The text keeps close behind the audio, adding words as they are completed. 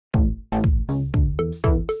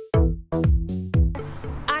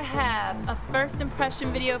first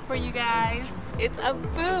impression video for you guys. It's a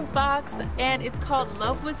food box and it's called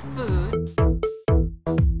Love with Food.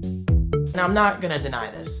 Now I'm not gonna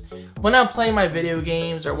deny this. When I'm playing my video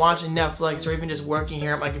games or watching Netflix or even just working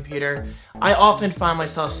here at my computer, I often find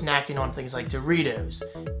myself snacking on things like Doritos,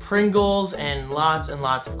 Pringles, and lots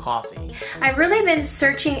of coffee. I've really been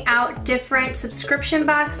searching out different subscription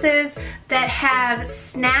boxes that have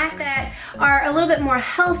snacks that are a little bit more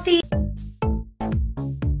healthy.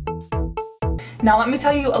 Now let me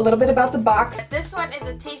tell you a little bit about the box. This one is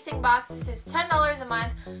a tasting box. This is $10 a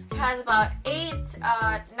month. It has about 8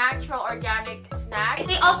 natural organic snacks.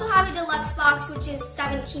 They also have a deluxe box, which is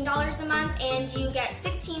 $17 a month, and you get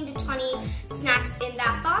 16 to 20 snacks in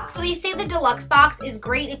that box. So you say the deluxe box is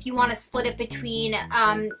great if you want to split it between,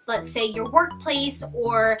 let's say, your workplace,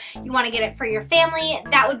 or you want to get it for your family.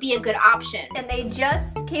 That would be a good option. And they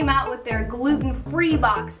just came out with their gluten-free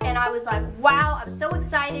box, and I was like, wow, I'm so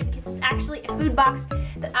excited because it's actually a food box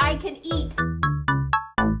that I can eat.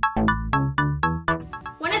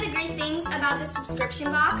 One of the great things about the subscription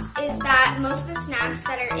box is that most of the snacks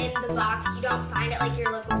that are in the box you don't find at like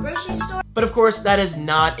your local grocery store. But of course, that is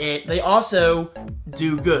not it. They also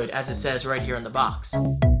do good, as it says right here in the box.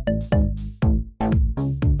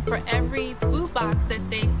 For every food box that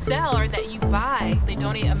they sell or that you buy, they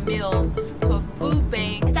donate a meal to a food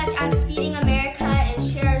bank. Such as Feeding America and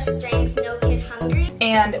Share Our Strength, No Kid Hungry.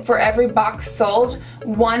 And for every box sold,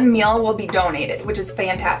 1 meal will be donated, which is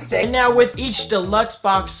fantastic. And now with each deluxe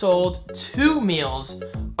box sold, 2 meals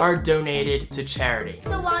are donated to charity.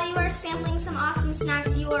 So while you are sampling some awesome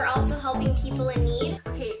snacks, you are also helping people in need.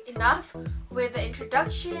 Okay, enough with the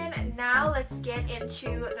introduction. Now let's get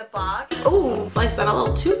into the box. Ooh, sliced that a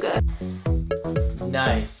little too good.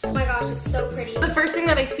 Nice. Oh my gosh, it's so pretty. The first thing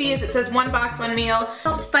that I see is it says 1 box, 1 meal.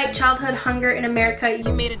 Helps fight childhood hunger in America.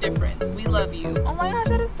 You made a difference. We love you. Oh my gosh,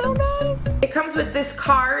 that is so nice. It comes with this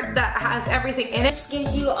card that has everything in it. This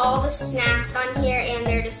gives you all the snacks on here and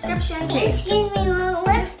their descriptions. Excuse me, Mom,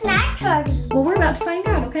 what snacks are these? Well, we're about to find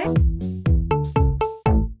out, okay?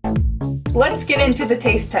 Let's get into the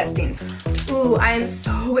taste testing. Ooh, I am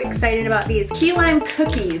so excited about these. Key lime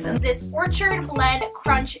cookies. This Orchard Blend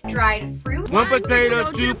Crunch Dried Fruit. 1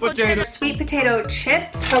 potato, 2 potatoes. Sweet potato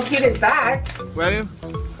chips. How cute is that? Ready?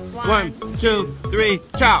 1, 2, 3,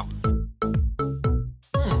 ciao.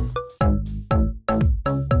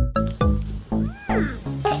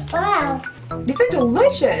 Wow. These are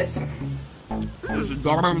delicious. This is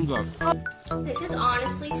darn good. This is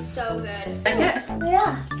honestly so good.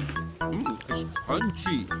 Yeah. It's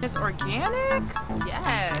crunchy. It's organic?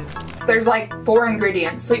 Yes. There's like 4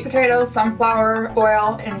 ingredients. Sweet potato, sunflower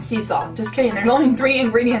oil, and sea salt. Just kidding, there's only 3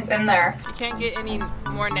 ingredients in there. You can't get any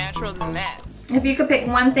more natural than that. If you could pick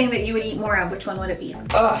one thing that you would eat more of, which one would it be?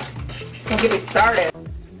 Ugh, don't get me started.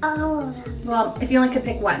 Oh. Well, if you only could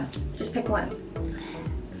pick one, just pick one.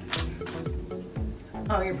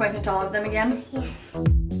 Oh, you're pointing to all of them again? Yeah.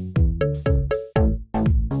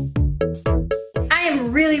 I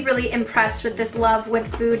am really impressed with this Love with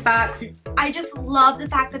Food box. I just love the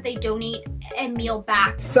fact that they donate a meal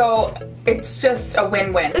back. So it's just a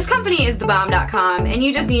win-win. This company is thebomb.com, and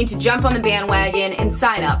you just need to jump on the bandwagon and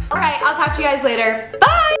sign up. Alright, I'll talk to you guys later.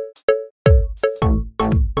 Bye!